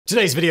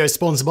Today's video is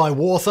sponsored by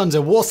War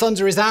Thunder. War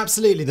Thunder is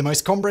absolutely the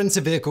most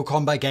comprehensive vehicle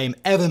combat game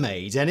ever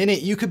made, and in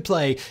it you could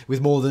play with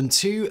more than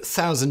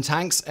 2,000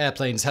 tanks,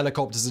 airplanes,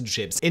 helicopters, and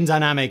ships in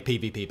dynamic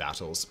PvP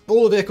battles.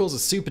 All the vehicles are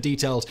super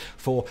detailed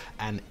for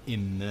an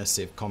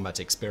immersive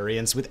combat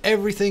experience, with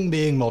everything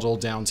being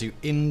modeled down to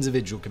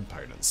individual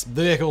components.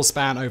 The vehicles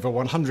span over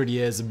 100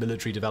 years of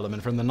military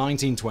development from the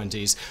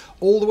 1920s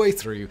all the way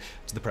through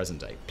to the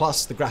present day.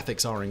 Plus, the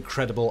graphics are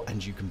incredible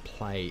and you can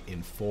play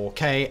in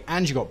 4K,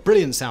 and you got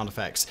brilliant sound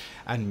effects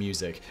and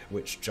music,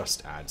 which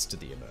just adds to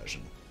the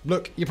immersion.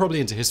 Look, you're probably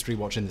into history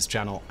watching this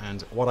channel,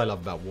 and what I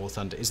love about War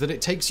Thunder is that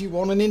it takes you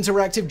on an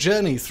interactive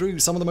journey through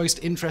some of the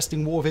most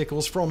interesting war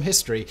vehicles from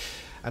history,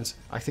 and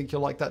I think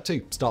you'll like that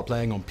too. Start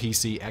playing on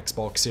PC,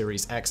 Xbox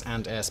Series X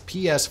and S,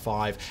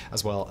 PS5,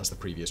 as well as the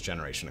previous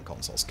generation of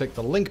consoles. Click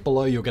the link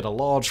below, you'll get a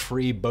large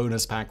free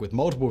bonus pack with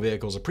multiple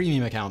vehicles, a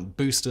premium account,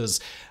 boosters,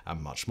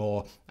 and much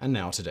more. And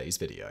now today's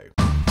video.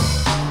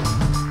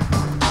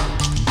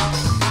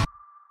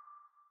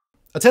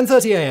 At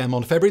 10:30 a.m.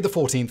 on February the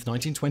 14th,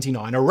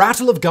 1929, a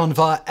rattle of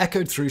gunfire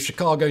echoed through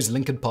Chicago's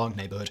Lincoln Park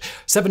neighborhood.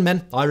 7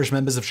 men, Irish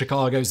members of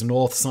Chicago's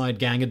North Side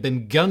gang, had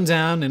been gunned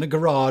down in a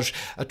garage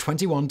at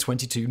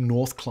 2122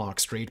 North Clark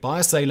Street by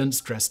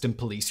assailants dressed in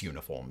police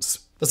uniforms.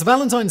 The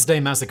Valentine's Day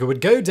Massacre would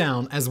go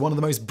down as one of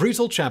the most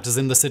brutal chapters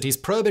in the city's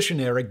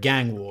Prohibition-era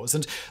gang wars,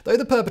 and though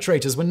the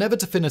perpetrators were never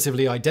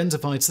definitively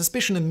identified,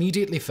 suspicion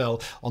immediately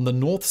fell on the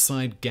North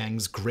Side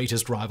gang's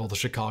greatest rival, the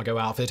Chicago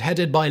outfit,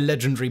 headed by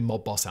legendary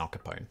mob boss Al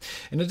Capone.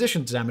 In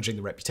addition to damaging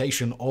the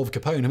reputation of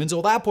Capone, who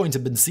until that point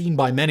had been seen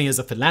by many as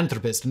a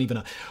philanthropist and even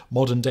a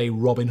modern-day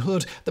Robin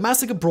Hood, the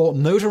massacre brought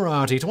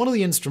notoriety to one of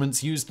the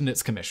instruments used in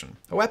its commission,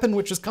 a weapon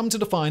which has come to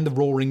define the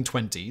Roaring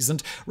Twenties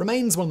and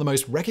remains one of the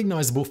most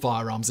recognizable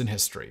firearms in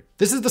history.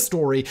 This is the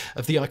story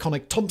of the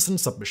iconic Thompson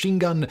submachine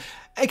gun,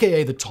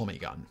 aka the Tommy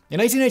gun. In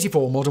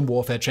 1884, modern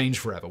warfare changed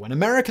forever when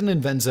American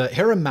inventor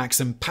Hiram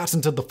Maxim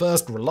patented the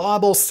first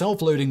reliable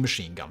self-loading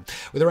machine gun.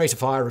 With a rate of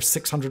fire of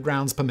 600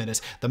 rounds per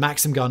minute, the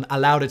Maxim gun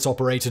allowed its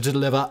operator to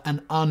deliver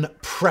an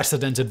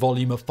unprecedented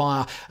volume of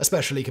fire,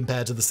 especially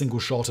compared to the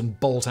single-shot and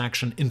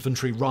bolt-action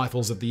infantry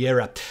rifles of the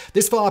era.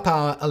 This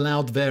firepower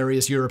allowed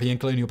various European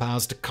colonial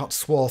powers to cut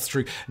swaths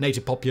through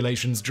native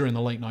populations during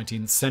the late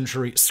 19th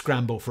century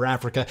scramble for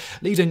Africa,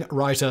 leading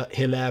writer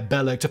Hilaire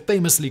Belloc to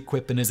famously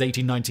quip in his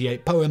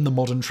 1898 poem The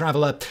Modern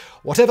Traveller,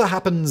 "Whatever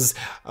happens,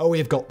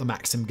 we've got the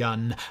Maxim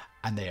gun,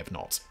 and they have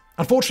not."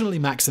 Unfortunately,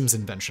 Maxim's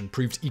invention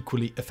proved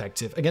equally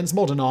effective against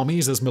modern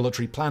armies, as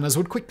military planners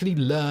would quickly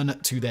learn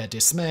to their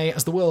dismay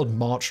as the world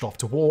marched off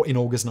to war in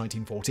August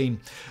 1914.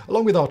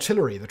 Along with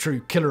artillery, the true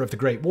killer of the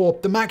Great War,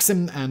 the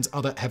Maxim and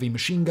other heavy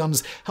machine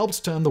guns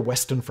helped turn the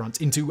Western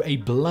Front into a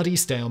bloody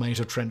stalemate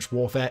of trench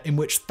warfare in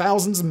which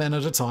thousands of men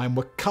at a time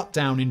were cut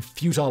down in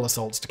futile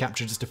assaults to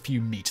capture just a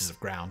few meters of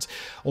ground.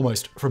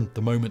 Almost from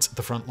the moment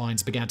the front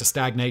lines began to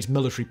stagnate,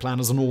 military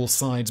planners on all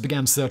sides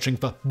began searching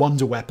for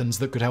wonder weapons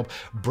that could help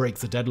break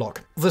the deadlock.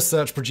 This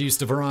search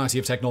produced a variety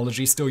of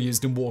technology still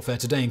used in warfare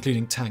today,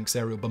 including tanks,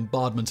 aerial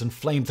bombardment, and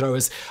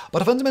flamethrowers,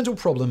 but a fundamental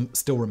problem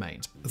still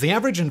remained. The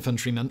average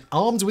infantryman,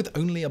 armed with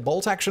only a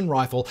bolt-action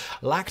rifle,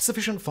 lacked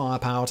sufficient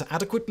firepower to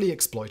adequately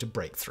exploit a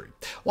breakthrough.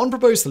 One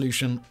proposed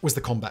solution was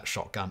the combat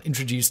shotgun,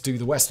 introduced to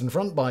the Western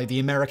Front by the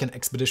American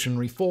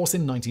Expeditionary Force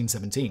in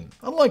 1917.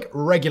 Unlike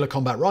regular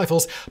combat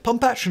rifles,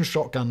 pump-action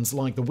shotguns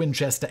like the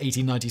Winchester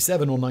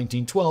 1897 or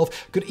 1912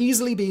 could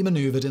easily be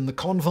maneuvered in the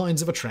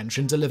confines of a trench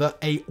and deliver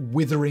a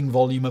withering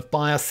volume of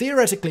fire,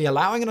 theoretically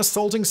allowing an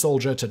assaulting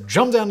soldier to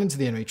jump down into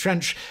the enemy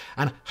trench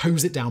and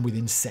hose it down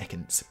within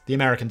seconds. The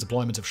American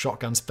deployment of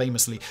shotguns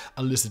famously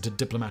elicited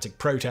diplomatic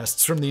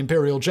protests from the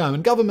Imperial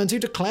German government, who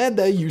declared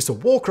their use a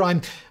war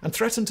crime and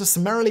threatened to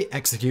summarily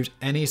execute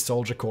any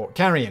soldier caught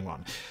carrying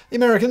one. The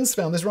Americans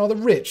found this rather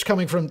rich,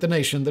 coming from the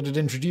nation that had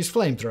introduced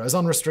flamethrowers,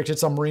 unrestricted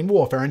submarine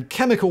warfare, and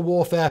chemical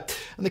warfare,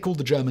 and they called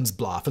the Germans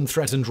bluff and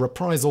threatened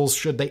reprisals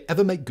should they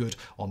ever make good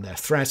on their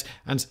threat,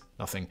 and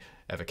nothing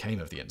ever came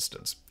of the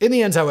incident. In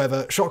the end,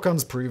 however,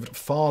 shotguns proved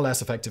far less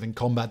effective in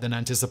combat than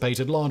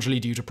anticipated, largely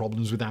due to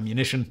problems with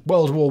ammunition.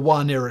 World War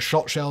I-era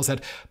shot shells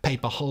had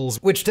paper hulls,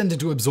 which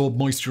tended to absorb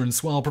moisture and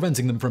swell,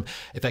 preventing them from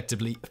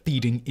effectively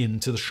feeding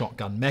into the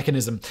shotgun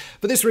mechanism.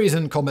 For this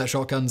reason, combat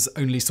shotguns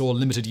only saw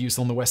limited use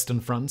on the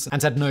Western Front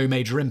and had no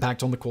major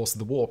impact on the course of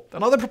the war.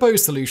 Another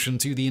proposed solution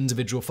to the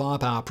individual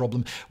firepower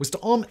problem was to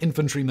arm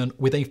infantrymen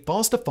with a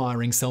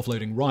faster-firing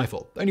self-loading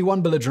rifle. Only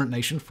one belligerent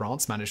nation,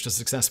 France, managed to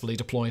successfully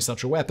deploy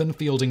such a weapon,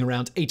 fielding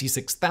around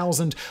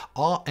 86,000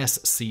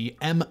 RSC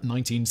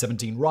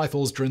M1917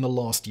 rifles during the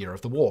last year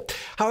of the war.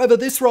 However,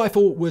 this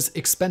rifle was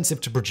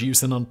expensive to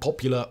produce and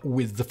unpopular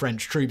with the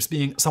French troops,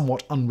 being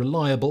somewhat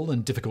unreliable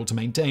and difficult to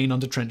maintain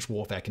under trench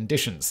warfare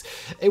conditions.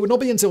 It would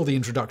not be until the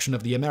introduction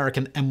of the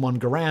American M1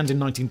 Garand in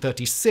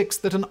 1936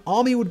 that an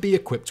army would be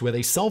equipped with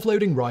a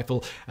self-loading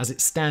rifle as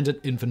its standard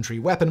infantry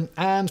weapon,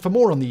 and for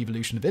more on the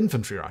evolution of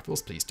infantry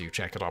rifles, please do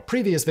check out our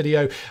previous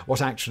video,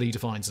 What Actually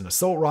Defines an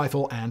Assault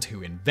Rifle and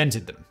Who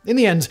Invented Them. In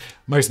the end,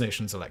 most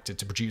nations elected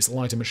to produce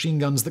lighter machine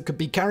guns that could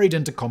be carried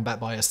into combat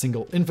by a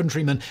single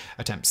infantryman,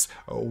 attempts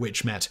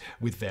which met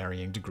with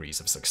varying degrees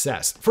of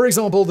success. For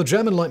example, the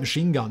German light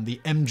machine gun,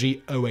 the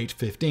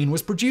MG0815,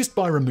 was produced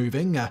by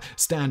removing a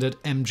standard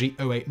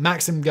MG08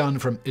 Maxim gun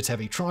from its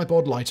heavy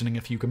tripod, lightening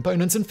a few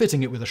components, and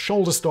fitting it with a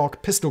shoulder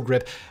stock, pistol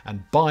grip,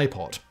 and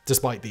bipod.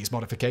 Despite these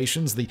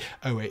modifications, the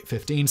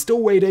 0815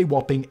 still weighed a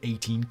whopping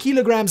 18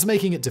 kilograms,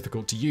 making it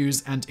difficult to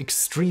use and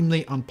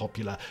extremely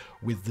unpopular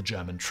with the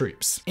German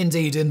troops.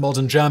 Indeed, in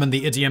modern German,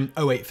 the idiom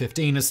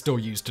 0815 is still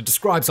used to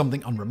describe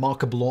something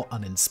unremarkable or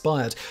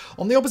uninspired.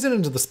 On the opposite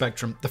end of the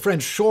spectrum, the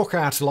French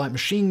Shorkat light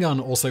machine gun,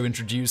 also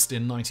introduced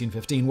in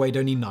 1915, weighed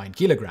only 9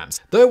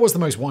 kilograms. Though it was the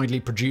most widely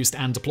produced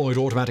and deployed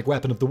automatic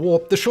weapon of the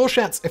war, the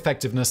Shorkat's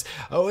effectiveness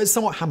is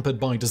somewhat hampered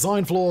by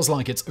design flaws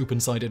like its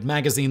open-sided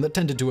magazine that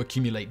tended to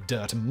accumulate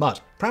dirt and mud.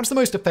 Perhaps the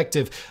most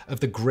effective of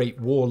the Great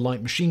War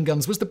light machine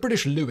guns was the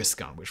British Lewis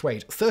gun, which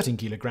weighed 13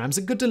 kilograms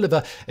and could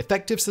deliver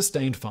effective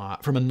sustained fire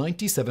from a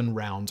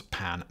 97-round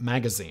Pan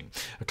magazine.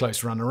 A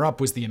close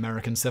runner-up was the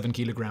American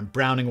 7-kilogram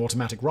Browning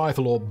automatic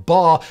rifle, or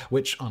BAR,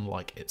 which,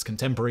 unlike its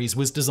contemporaries,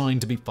 was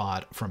designed to be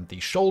fired from the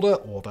shoulder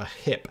or the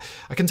hip.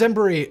 A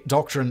contemporary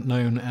doctrine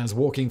known as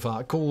walking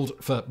fire called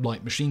for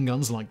light machine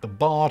guns like the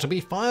BAR to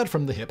be fired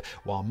from the hip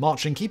while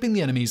marching, keeping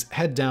the enemy's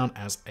head down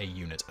as a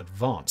unit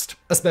advanced.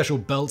 A special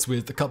belt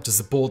with the cup to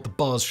support the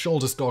BAR's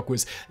shoulder stock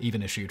was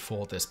even issued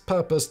for this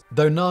purpose,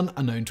 though none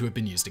are known to have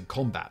been used in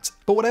combat.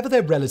 But whatever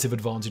their relative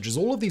advantages,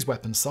 all of these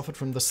weapons suffered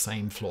from the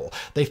same flaw.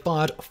 They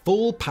fired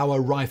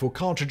full-power rifle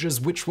cartridges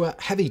which were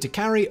heavy to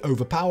carry,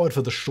 overpowered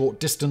for the short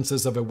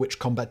distances over which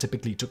combat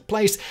typically took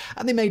place,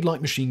 and they made light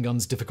machine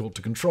guns difficult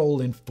to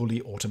control in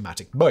fully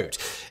automatic mode.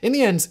 In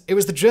the end, it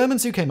was the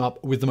Germans who came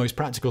up with the most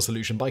practical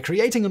solution by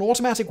creating an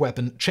automatic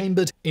weapon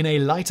chambered in a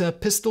lighter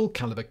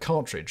pistol-caliber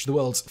cartridge, the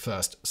world's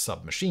first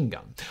submachine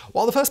gun.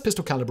 While the first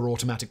pistol-caliber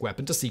automatic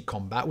weapon to see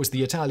combat was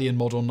the Italian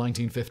model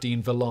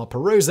 1915 Velar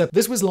Perosa,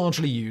 this was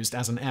largely used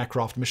as an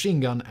aircraft machine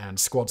gun and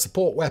squad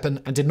support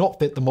weapon and did not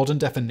fit the modern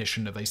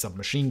definition of a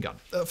submachine gun.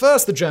 At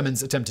first, the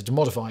Germans attempted to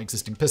modify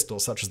existing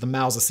pistols such as the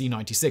Mauser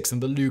C96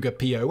 and the Luger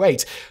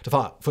P08 to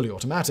fire fully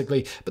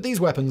automatically, but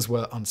these weapons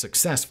were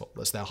unsuccessful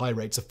as their high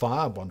rates of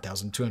fire,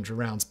 1,200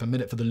 rounds per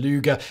minute for the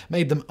Luger,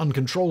 made them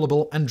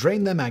uncontrollable and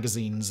drained their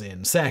magazines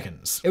in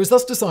seconds. It was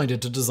thus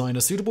decided to design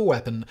a suitable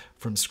weapon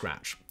from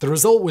scratch. The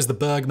result was the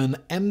Bergmann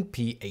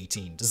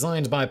MP18,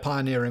 designed by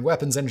pioneering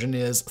weapons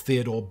engineers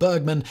Theodor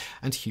Bergmann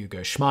and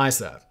Hugo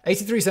Schmeisser.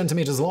 83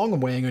 centimeters long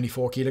and weighing only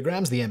 4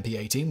 kilograms, the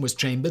MP18 was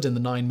chambered in the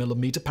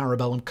 9mm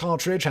Parabellum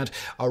cartridge, had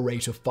a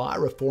rate of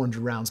fire of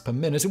 400 rounds per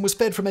minute, and was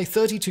fed from a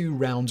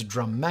 32-round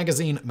drum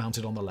magazine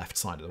mounted on the left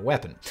side of the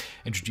weapon.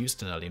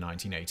 Introduced in early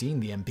 1918,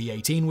 the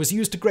MP18 was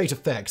used to great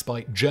effect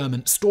by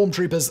German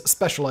stormtroopers,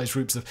 specialized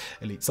groups of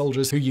elite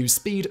soldiers who used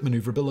speed,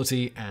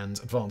 maneuverability, and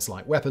advanced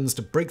light weapons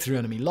to break through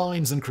enemy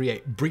lines and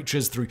create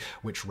breaches through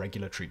which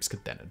regular troops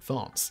could then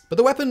advance. But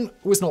the weapon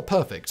was not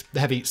perfect. The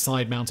heavy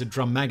side-mounted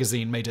drum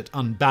magazine made it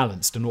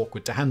unbalanced and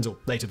awkward to handle.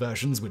 Later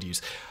versions would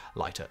use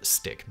lighter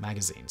stick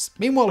magazines.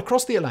 Meanwhile,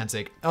 across the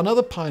Atlantic,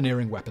 another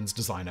pioneering weapons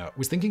designer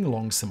was thinking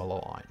along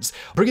similar lines.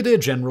 Brigadier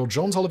General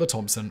John Tolliver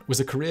Thompson was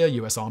a career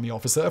US Army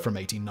officer from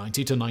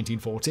 1890 to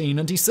 1914,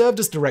 and he served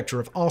as director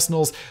of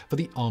arsenals for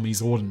the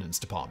Army's Ordnance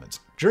Department.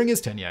 During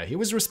his tenure, he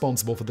was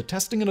responsible for the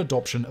testing and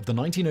adoption of the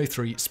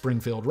 1903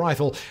 Springfield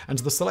rifle and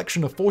the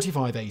selection of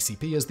 45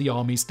 ACP as the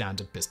Army's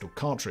standard pistol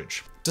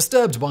cartridge.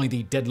 Disturbed by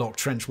the deadlocked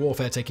trench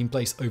warfare taking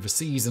place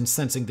overseas and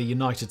sensing the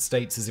United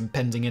States'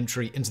 impending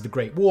entry into the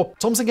Great War,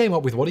 Thompson came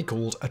up with what he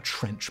called a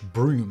trench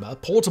broom, a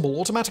portable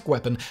automatic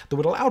weapon that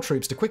would allow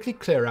troops to quickly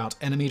clear out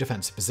enemy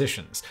defensive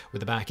positions. With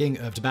the backing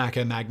of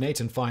tobacco magnate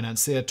and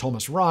financier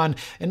Thomas Ryan,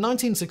 in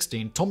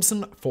 1916,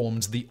 Thompson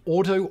formed the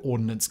Auto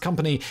Ordnance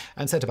Company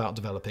and set about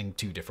developing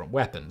two different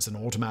weapons: an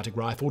automatic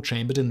rifle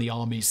chambered in the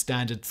Army's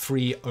standard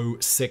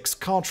 306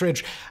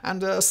 cartridge,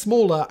 and a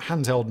smaller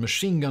handheld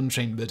machine gun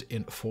chambered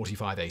in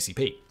 45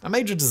 ACP. A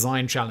major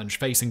design challenge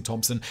facing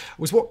Thompson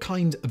was what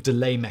kind of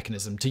delay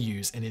mechanism to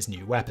use in his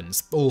new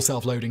weapons. All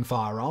self-loading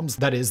firearms,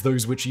 that is,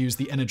 those which use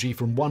the energy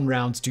from one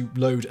round to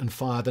load and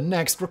fire the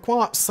next,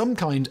 require some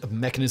kind of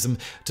mechanism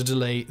to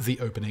delay the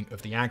opening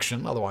of the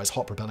action. Otherwise,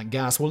 hot propellant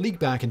gas will leak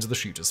back into the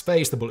shooter's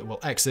face, the bullet will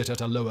exit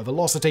at a lower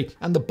velocity,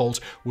 and the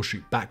bolt will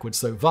shoot backwards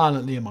so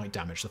violently it might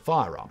damage the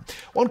firearm.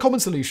 One common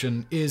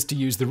solution is to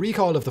use the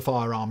recoil of the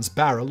firearm's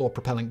barrel or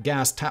propellant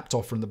gas tapped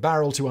off from the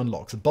barrel to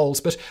unlock the bolts,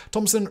 but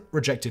Thompson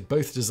rejected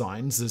both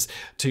designs as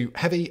too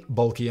heavy,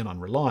 bulky, and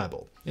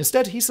unreliable.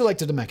 Instead, he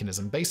selected a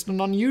mechanism based on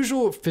an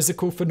unusual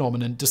physical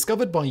phenomenon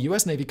discovered by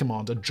US Navy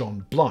Commander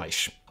John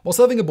Blyche. While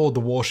serving aboard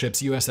the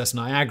warships USS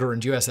Niagara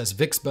and USS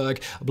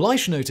Vicksburg,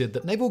 Blyche noted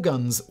that naval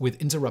guns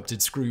with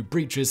interrupted screw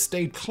breeches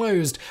stayed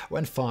closed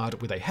when fired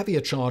with a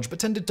heavier charge but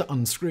tended to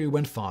unscrew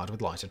when fired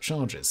with lighter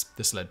charges.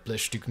 This led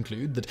Blyche to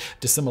conclude that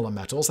dissimilar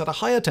metals had a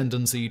higher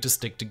tendency to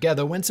stick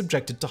together when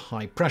subjected to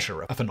high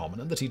pressure, a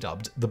phenomenon that he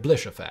dubbed the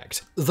Blyche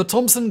effect. The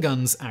Thompson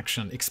gun's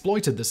action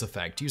exploited this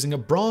effect using a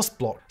brass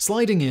block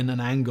sliding in an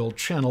angled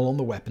channel on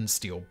the weapon's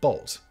steel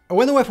bolt.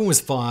 When the weapon was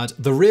fired,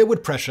 the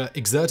rearward pressure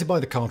exerted by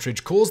the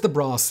cartridge caused the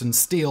brass and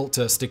steel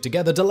to stick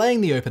together,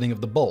 delaying the opening of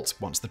the bolt.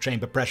 Once the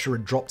chamber pressure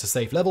had dropped to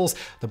safe levels,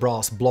 the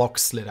brass block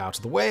slid out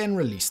of the way and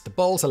released the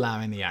bolt,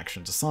 allowing the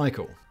action to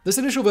cycle. This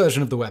initial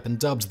version of the weapon,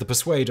 dubbed the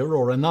Persuader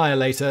or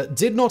Annihilator,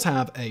 did not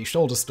have a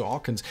shoulder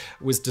stock and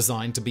was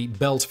designed to be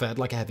belt-fed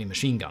like a heavy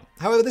machine gun.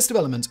 However, this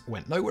development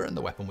went nowhere and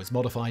the weapon was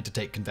modified to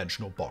take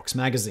conventional box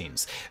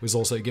magazines. It was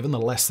also given the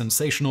less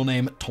sensational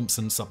name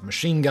Thompson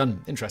submachine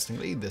gun.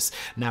 Interestingly, this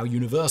now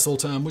universal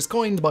term was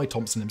coined by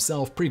Thompson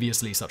himself.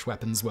 Previously, such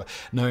weapons were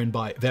known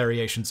by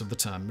variations of the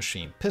term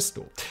machine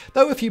pistol.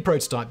 Though a few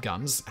prototype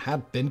guns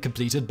had been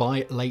completed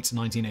by late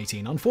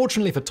 1918,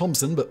 unfortunately for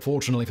Thompson, but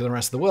fortunately for the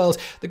rest of the world,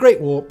 the Great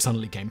War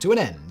suddenly came to an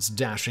end,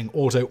 dashing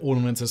Auto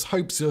Ordnance's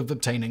hopes of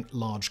obtaining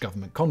large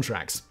government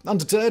contracts.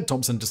 Undeterred,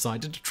 Thompson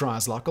decided to try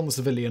his luck on the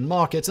civilian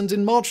market and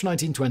in March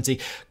 1920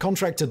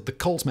 contracted the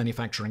Colt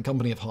Manufacturing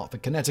Company of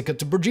Hartford, Connecticut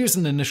to produce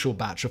an initial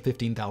batch of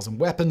 15,000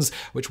 weapons,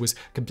 which was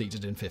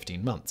completed in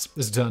 15 months.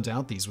 As it turned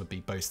out, these would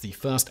be both the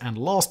first and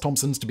last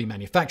Thompsons to be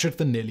manufactured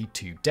for nearly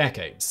 2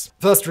 decades.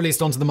 First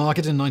released onto the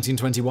market in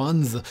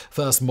 1921, the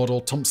first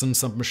model Thompson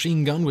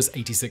submachine gun was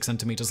 86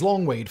 centimeters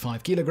long, weighed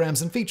 5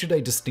 kilograms, and featured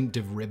a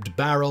distinctive ribbed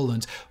barrel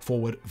and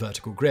forward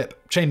vertical grip.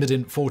 Chambered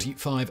in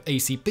 45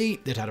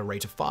 ACP, it had a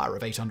rate of fire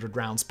of 800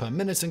 rounds per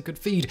minute and could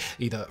feed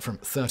either from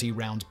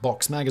 30-round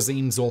box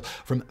magazines or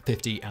from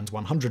 50 and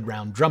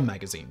 100-round drum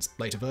magazines.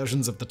 Later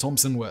versions of the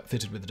Thompson were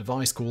fitted with a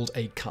device called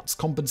a Cutts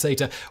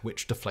compensator,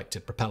 which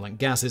deflected propellant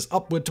gases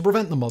upward to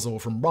prevent the muzzle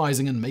from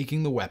rising and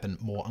making the weapon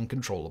more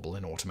uncontrollable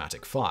in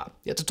automatic fire.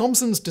 Yet to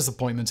Thompson's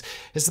disappointment,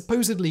 his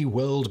supposedly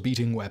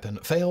world-beating weapon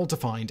failed to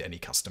find any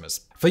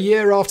customers. For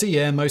year after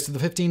year, most of the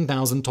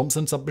 15,000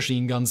 Thompson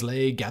submachine guns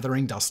lay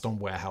gathering dust on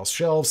warehouse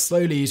shelves,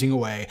 slowly eating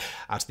away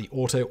at the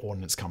Auto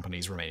Ordnance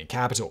Company's remaining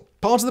capital.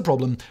 Part of the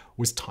problem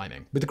was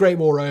timing. With the Great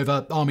War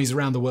over, armies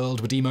around the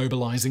world were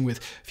demobilizing, with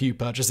few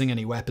purchasing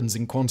any weapons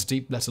in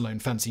quantity, let alone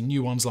fancy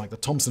new ones like the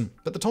Thompson.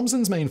 But the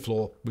Thompson's main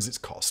flaw was its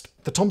cost.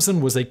 The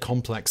Thompson was a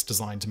complex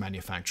design to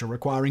manufacture,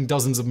 requiring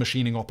dozens of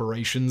machining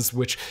operations,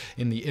 which,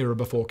 in the era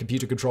before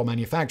computer control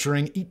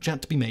manufacturing, each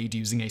had to be made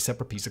using a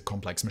separate piece of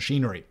complex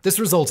machinery. This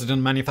resulted in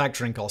a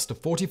manufacturing cost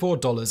of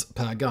 $44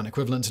 per gun,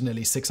 equivalent to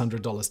nearly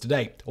 $600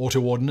 today.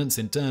 Auto Ordnance,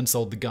 in turn,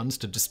 sold the guns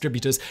to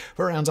distributors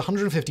for around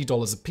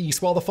 $150 a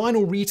piece, while the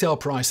final retail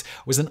price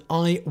was an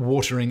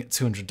eye-watering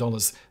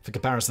 $200. For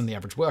comparison, the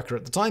average worker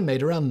at the time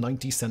made around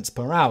 90 cents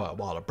per hour,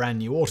 while a brand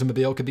new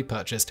automobile could be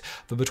purchased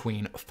for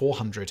between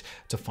 $400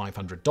 to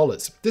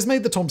 $500. This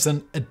made the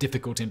Thompson a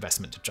difficult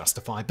investment to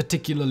justify,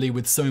 particularly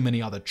with so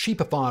many other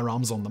cheaper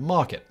firearms on the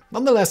market.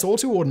 Nonetheless,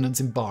 Auto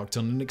Ordnance embarked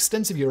on an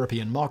extensive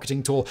European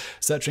marketing tour,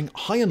 searching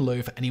high and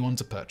low for anyone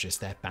to purchase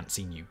their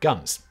fancy new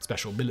guns.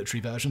 Special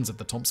military versions of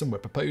the Thompson were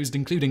proposed,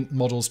 including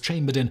models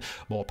chambered in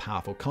more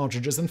powerful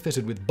cartridges and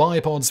fitted with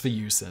bipods for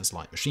use as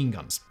light machine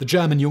guns. The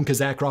German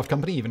Junkers Aircraft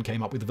Company even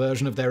came up with a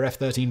version of their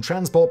F-13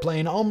 transport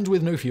plane armed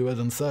with no fewer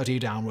than 30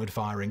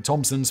 downward-firing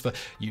Thompsons for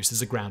use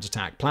as a ground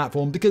attack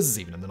platform, because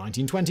even in the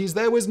 1920s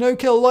there was no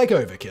kill like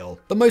overkill.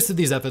 But most of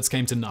these efforts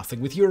came to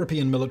nothing, with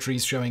European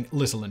militaries showing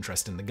little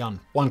interest in the gun.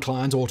 One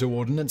client Auto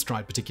Ordnance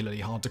tried particularly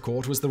hard to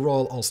court was the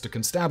Royal Ulster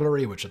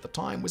Constabulary, which at the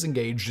time was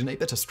engaged in a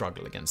bitter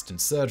struggle against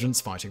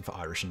insurgents fighting for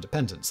Irish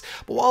independence.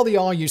 But while the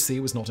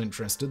RUC was not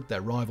interested,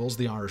 their rivals,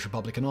 the Irish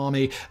Republican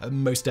Army,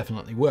 most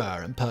definitely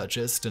were, and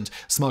purchased and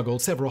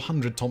smuggled several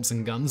hundred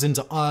Thompson guns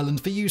into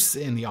Ireland for use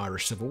in the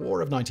Irish Civil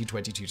War of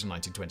 1922 to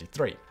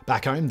 1923.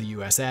 Back home, the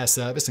US Air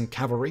Service and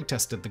cavalry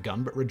tested the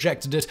gun but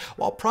rejected it,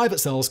 while private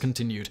sales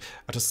continued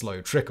at a slow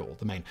trickle,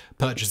 the main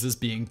purchasers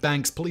being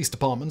banks, police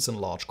departments, and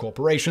large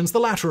corporations, the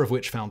latter of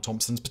which found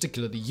Thompsons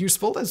particularly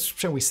useful as,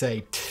 shall we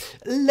say,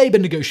 labor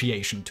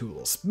negotiation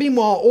tools.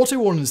 Meanwhile, Auto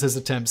Ordnance's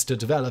attempts to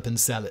develop and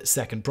sell its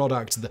second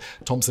product, the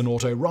Thompson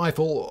Auto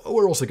Rifle,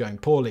 were also going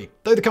poorly.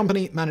 Though the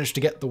company managed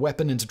to get the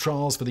weapon into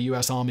trials for the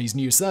US Army's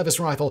new service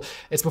rifle,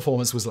 its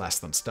performance was less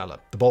than stellar.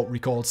 The bolt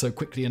recoiled so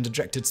quickly and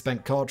ejected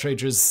spent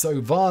cartridges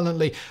so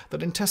violently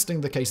that in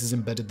testing the cases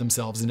embedded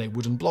themselves in a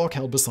wooden block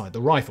held beside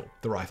the rifle.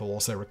 The rifle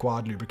also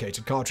required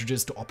lubricated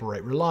cartridges to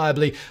operate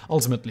reliably,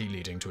 ultimately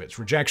leading to its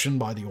rejection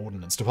by the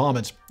Ordnance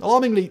Department.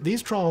 Alarmingly,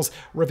 these trials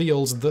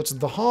revealed that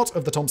the heart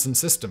of the Thompson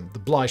system, the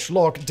Bleich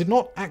lock, did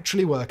not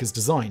actually work as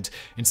designed.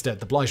 Instead,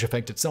 the Bleich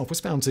effect itself was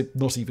found to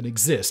not even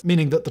exist,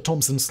 meaning that the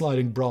Thompson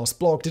sliding brass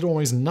block did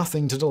almost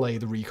nothing to delay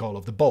the recoil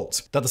of the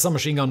bolt. That the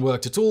submachine gun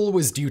worked at all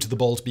was due to the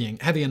bolt being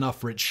heavy enough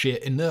for its sheer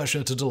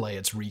inertia to delay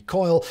its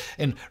recoil,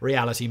 in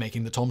reality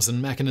making the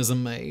Thompson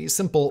mechanism a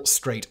simple,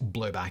 straight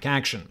blowback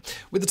action.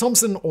 With the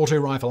Thompson auto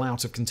rifle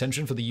out of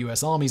contention for the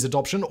US Army's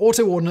adoption,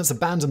 Auto Ordnance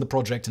abandoned the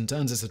project and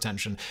turns its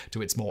attention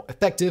to its more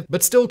effective,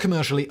 but still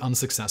commercially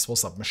unsuccessful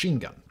submachine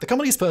gun. The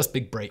company's first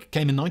big break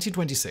came in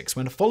 1926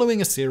 when,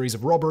 following a series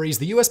of robberies,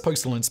 the US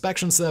Postal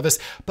Inspection Service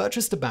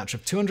purchased a batch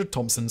of 200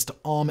 Thompsons to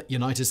arm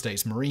United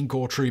States Marine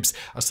Corps troops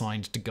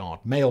assigned to guard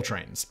mail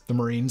trains. The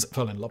Marines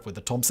fell in love with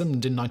the Thompson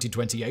and in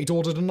 1928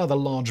 ordered another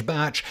large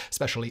batch,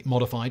 specially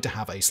modified to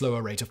have a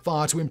slower rate of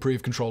fire to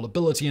improve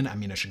controllability and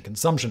ammunition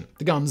consumption.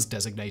 The guns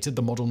designated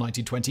the Model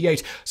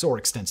 1928, saw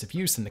extensive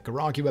use in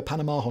Nicaragua,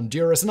 Panama,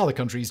 Honduras, and other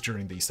countries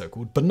during the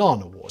so-called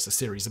Banana Wars, a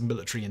series of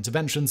military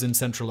interventions in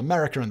Central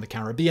America and the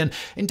Caribbean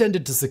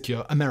intended to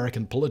secure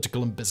American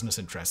political and business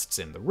interests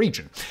in the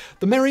region.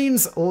 The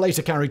Marines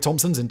later carried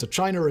Thompsons into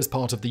China as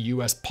part of the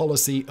US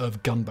policy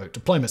of gunboat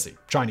diplomacy.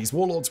 Chinese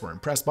warlords were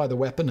impressed by the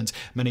weapon, and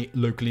many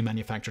locally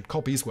manufactured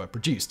copies were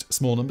produced.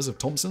 Small numbers of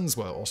Thompsons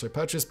were also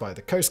purchased by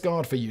the Coast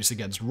Guard for use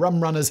against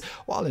rum runners,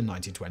 while in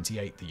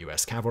 1928 the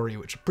US cavalry,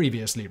 which had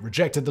previously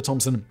rejected the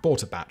Thompson,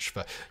 bought a batch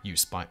for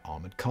use by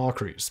armored car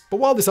crews. But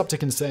while this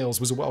uptick in sales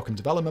was a welcome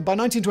development, by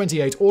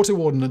 1928 Auto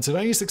Ordnance had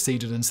only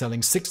succeeded in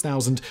selling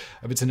 6,000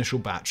 of its initial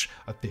batch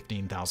of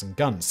 15,000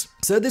 guns.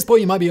 So at this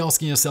point you might be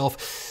asking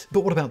yourself,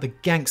 but what about the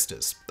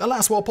gangsters?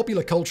 Alas, while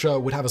popular culture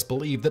would have us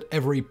believe that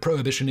every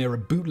Prohibition-era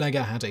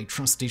bootlegger had a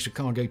trusty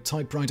Chicago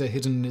typewriter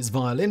hidden in his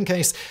violin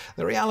case,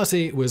 the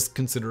reality was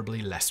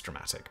considerably less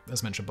dramatic.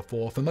 As mentioned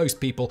before, for most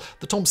people,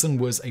 the Thompson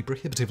was a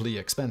prohibitively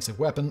expensive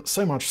weapon,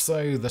 so much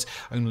so that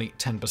only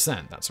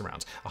 10%, that's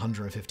around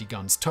 150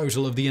 guns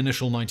total, of the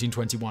initial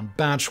 1921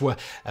 batch were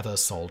ever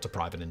sold to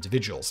private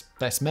individuals.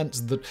 This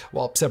meant that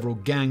while several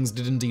gangs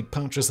did indeed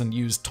purchase and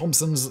use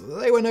Thompsons,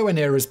 they were nowhere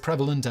near as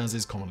prevalent as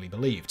is commonly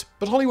believed.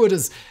 But Hollywood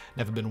has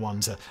never been one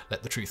to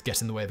let the truth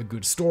get in the way of a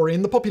good story,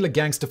 and the popular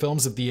gangster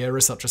films of the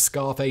era, such as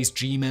Scarface,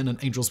 G-Men,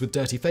 and Angels with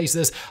Dirty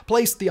Faces,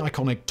 placed the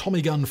iconic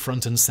Tommy gun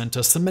front and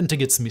center,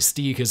 cementing its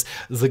mystique as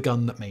the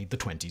gun that made the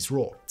 20s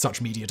raw.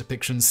 Such media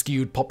depictions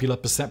skewed popular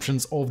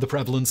perceptions of the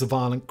prevalence of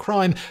violent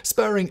crime,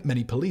 spurring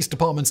many police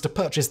departments to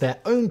purchase their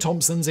own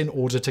Thompsons in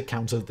order to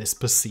counter this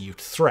perceived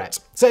threat.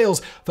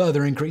 Sales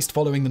further increased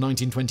following the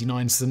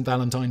 1929 St.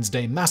 Valentine's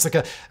Day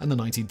Massacre and the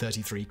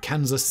 1933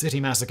 Kansas City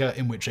Massacre,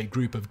 in which a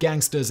group of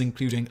gangsters,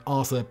 including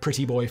Arthur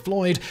Pretty Boy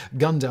Floyd,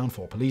 gunned down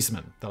 4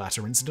 policemen. The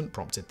latter incident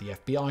prompted the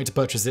FBI to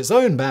purchase its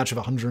own batch of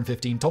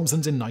 115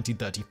 Thompsons in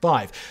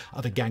 1935.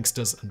 Other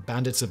gangsters and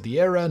bandits of the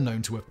era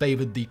known to have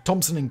favored the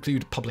Thompson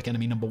include Public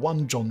Enemy No.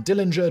 1 John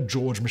Dillinger,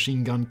 George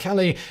Machine Gun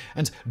Kelly,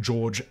 and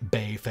George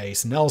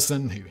Bayface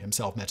Nelson, who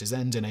himself met his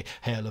end in a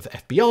hail of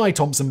FBI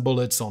Thompson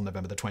bullets on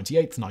November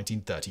 28,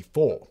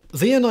 1934.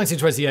 The year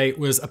 1928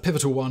 was a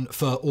pivotal one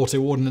for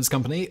Auto Ordnance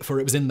Company, for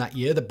it was in that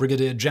year that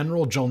Brigadier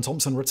General John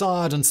Thompson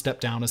retired and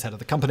stepped down as head of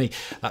the company.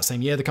 That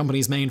same year, the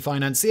company's main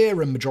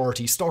financier and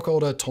majority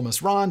stockholder,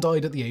 Thomas Ryan,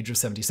 died at the age of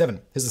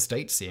 77. His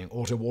estate, seeing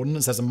Auto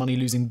Ordnance as a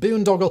money-losing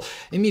boondoggle,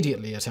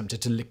 immediately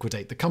attempted to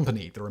liquidate the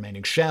company. The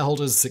remaining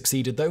shareholders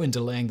succeeded, though, in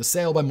delaying the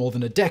sale by more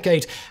than a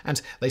decade,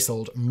 and they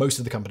sold most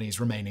of the company's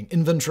remaining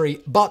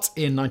inventory. But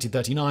in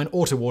 1939,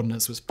 Auto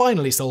Ordnance was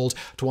finally sold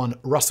to one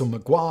Russell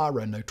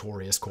McGuire, a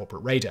notorious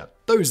corporate raider.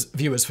 Those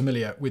viewers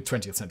familiar with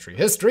 20th century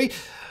history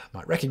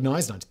might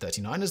recognize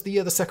 1939 as the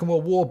year the Second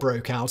World War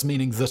broke out,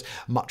 meaning that,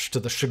 much to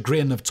the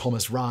chagrin of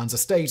Thomas Ryan's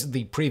estate,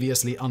 the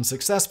previously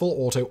unsuccessful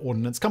Auto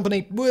Ordnance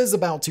Company was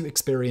about to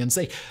experience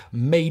a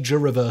major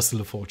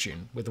reversal of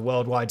fortune. With the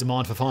worldwide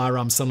demand for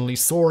firearms suddenly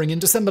soaring, in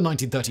December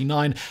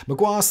 1939,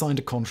 McGuire signed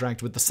a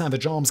contract with the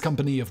Savage Arms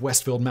Company of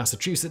Westfield,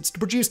 Massachusetts, to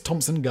produce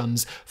Thompson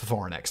guns for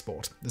foreign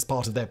export. As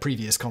part of their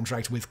previous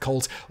contract with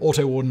Colt,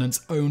 Auto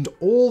Ordnance owned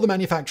all the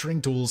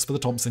manufacturing tools for the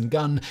Thompson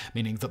gun,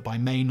 meaning that by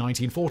May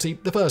 1940,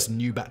 the first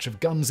new batch of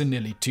guns in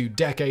nearly 2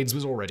 decades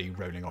was already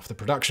rolling off the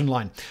production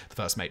line. The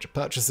first major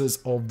purchasers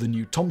of the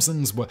new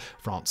Thompsons were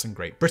France and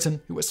Great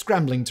Britain, who were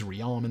scrambling to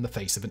rearm in the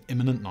face of an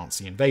imminent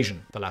Nazi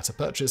invasion. The latter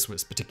purchase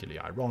was particularly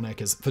ironic,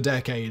 as for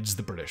decades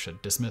the British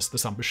had dismissed the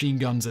submachine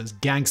guns as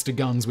gangster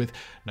guns with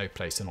no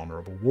place in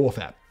honourable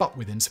warfare. But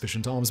with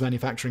insufficient arms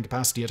manufacturing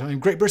capacity at home,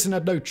 Great Britain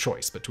had no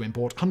choice but to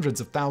import hundreds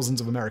of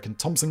thousands of American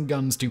Thompson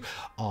guns to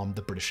arm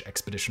the British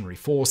Expeditionary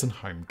Force and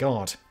Home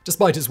Guard.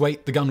 Despite its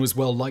weight, the gun was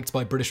well liked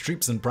by British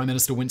troops, and Prime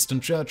Minister Winston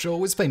Churchill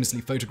was famously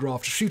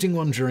photographed shooting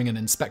one during an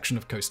inspection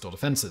of coastal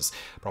defences.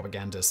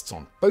 Propagandists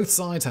on both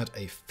sides had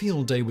a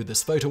field day with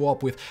this photo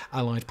op, with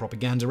Allied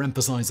propaganda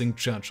emphasising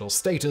Churchill's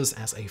status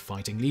as a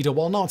fighting leader,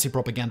 while Nazi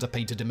propaganda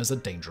painted him as a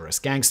dangerous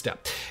gangster.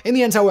 In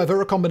the end,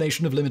 however, a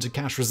combination of limited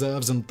cash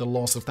reserves and the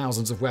loss of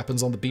thousands of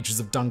weapons on the beaches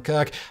of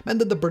Dunkirk meant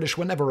that the British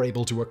were never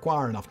able to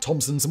acquire enough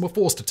Thompsons and were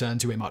forced to turn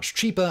to a much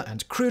cheaper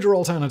and cruder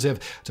alternative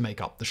to make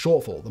up the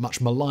shortfall, the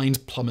much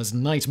maligned plumber's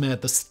nightmare,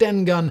 the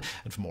Sten gun.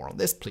 And for more on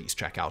this, please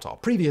check out our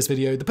previous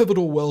video, the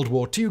pivotal World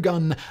War II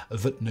gun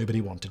that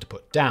nobody wanted to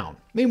put down.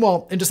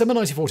 Meanwhile, in December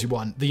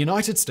 1941, the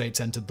United States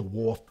entered the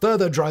war,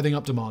 further driving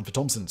up demand for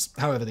Thompsons.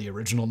 However, the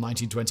original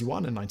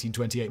 1921 and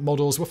 1928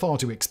 models were far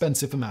too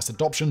expensive for mass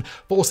adoption,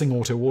 forcing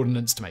Auto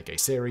Ordnance to make a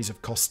series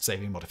of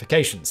cost-saving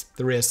modifications.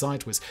 The rear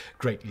sight was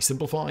greatly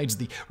simplified,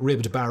 the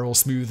ribbed barrel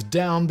smoothed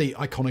down, the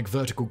iconic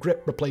vertical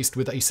grip replaced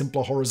with a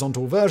simpler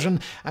horizontal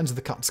version, and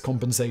the cuts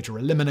compensator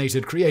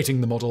eliminated,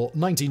 creating the model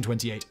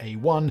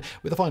 1928A1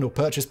 with a final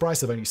purchase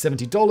price of only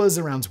 $70.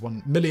 Around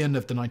 1 million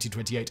of the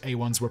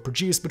 1928A1s were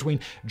produced between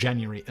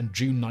January and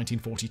June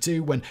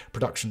 1942, when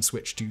production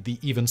switched to the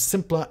even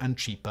simpler and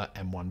cheaper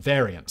M1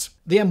 variant.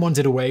 The M1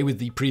 did away with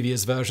the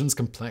previous version's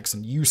complex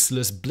and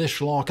useless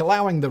Blish lock,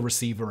 allowing the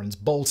receiver and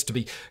bolt to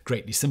be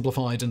greatly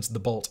simplified and the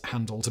bolt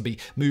handle to be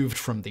moved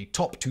from the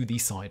top to the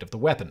side of the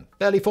weapon.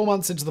 Barely 4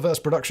 months into the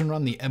first production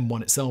run, the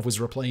M1 itself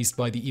was replaced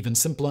by the even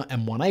simpler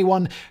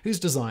M1A1, whose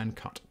design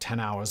cut 10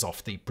 hours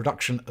off the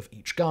production of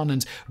each gun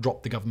and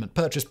dropped the government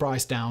purchase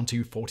price down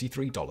to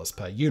 $43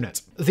 per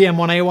unit. The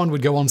M1A1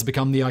 would go on to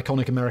become the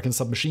iconic American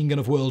submachine gun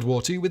of World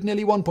War II, with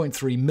nearly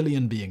 1.3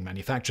 million being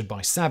manufactured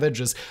by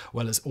Savage, as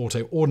well as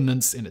Auto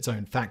Ordnance in its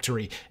own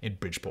factory in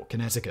Bridgeport,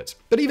 Connecticut.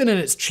 But even in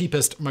its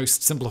cheapest,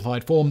 most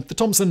simplified form, the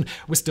Thompson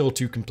was still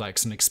too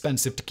complex and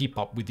expensive to keep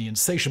up with the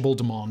insatiable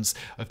demands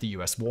of the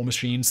US war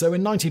machine, so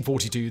in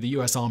 1942 the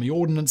US Army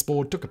Ordnance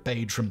Board took a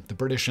page from the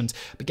British and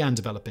began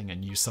developing a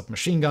new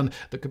submachine gun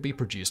that could be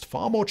produced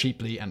far more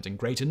cheaply and in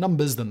greater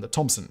numbers than the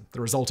Thompson.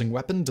 The resulting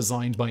weapon,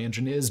 designed by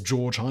engineers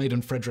George Hyde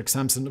and Frederick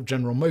Sampson of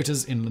General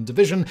Motors Inland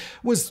Division,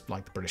 was,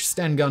 like the British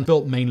Sten gun,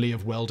 built mainly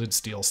of welded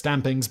steel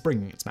stampings,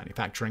 bringing its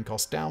manufacturing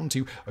cost down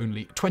to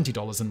only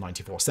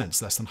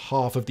 $20.94, less than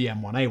half of the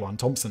M1A1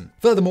 Thompson.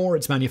 Furthermore,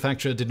 its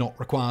manufacture did not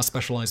require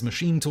specialized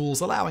machine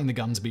tools, allowing the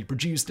gun to be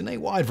produced in a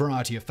wide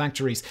variety of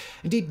factories.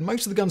 Indeed,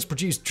 most of the guns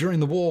produced during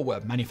the war were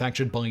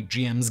manufactured by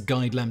GM's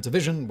Guide Lamp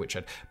division, which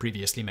had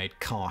previously made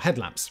car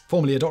headlamps.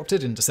 Formally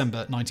adopted in December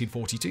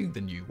 1942,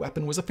 the new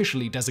weapon was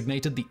officially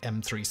designated the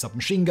M3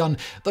 submachine gun,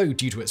 though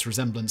due to its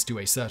resemblance to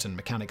a certain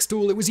mechanic's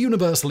tool, it was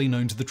universally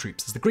known to the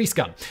troops as the grease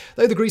gun.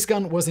 Though the grease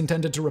gun was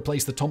intended to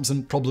replace the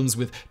Thompson, problems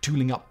with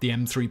tooling up the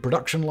M3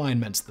 production line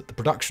meant that the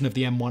production of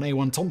the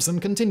M1A1 Thompson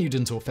continued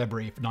until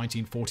February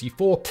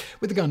 1944,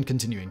 with the gun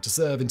continuing to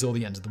serve until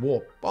the end of the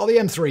war. While the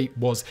M3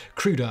 was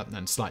cruder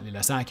and slightly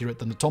less accurate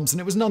than the Thompson,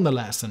 it was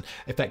nonetheless an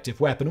effective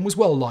weapon and was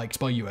well liked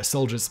by US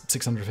soldiers.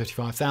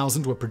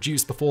 655,000 were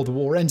produced before the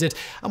war ended,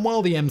 and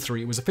while the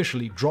M3 was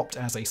officially dropped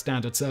as a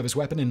standard service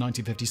weapon in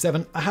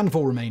 1957, a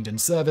handful remained in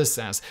service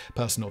as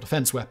personal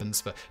defense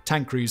weapons for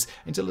tank crews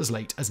until as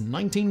late as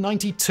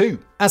 1992.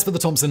 As for the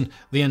Thompson,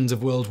 the end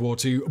of World War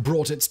II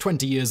brought its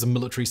 20 years of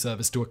military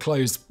service to a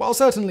close. While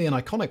certainly an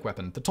iconic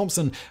weapon, the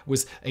Thompson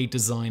was a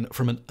design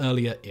from an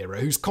earlier era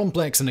whose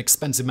complex and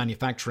expensive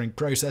manufacturing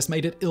process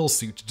made it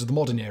ill-suited to the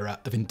modern era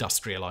of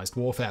industrialized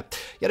warfare.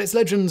 Yet its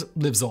legend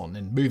lives on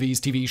in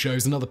movies, TV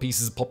shows, and other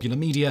pieces of popular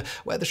media,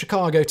 where the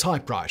Chicago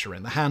typewriter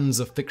in the hands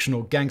of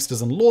fictional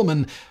gangsters and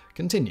lawmen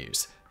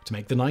continues to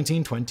make the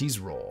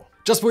 1920s roar.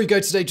 Just before you go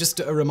today, just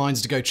a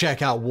reminder to go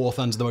check out War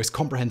Thunder, the most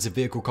comprehensive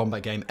vehicle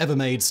combat game ever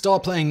made.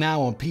 Start playing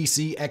now on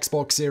PC,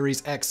 Xbox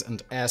Series X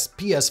and S,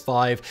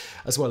 PS5,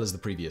 as well as the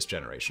previous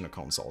generation of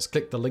consoles.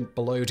 Click the link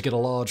below to get a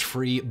large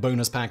free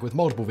bonus pack with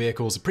multiple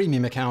vehicles, a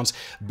premium account,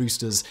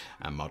 boosters,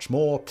 and much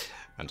more.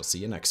 And I'll see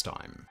you next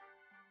time.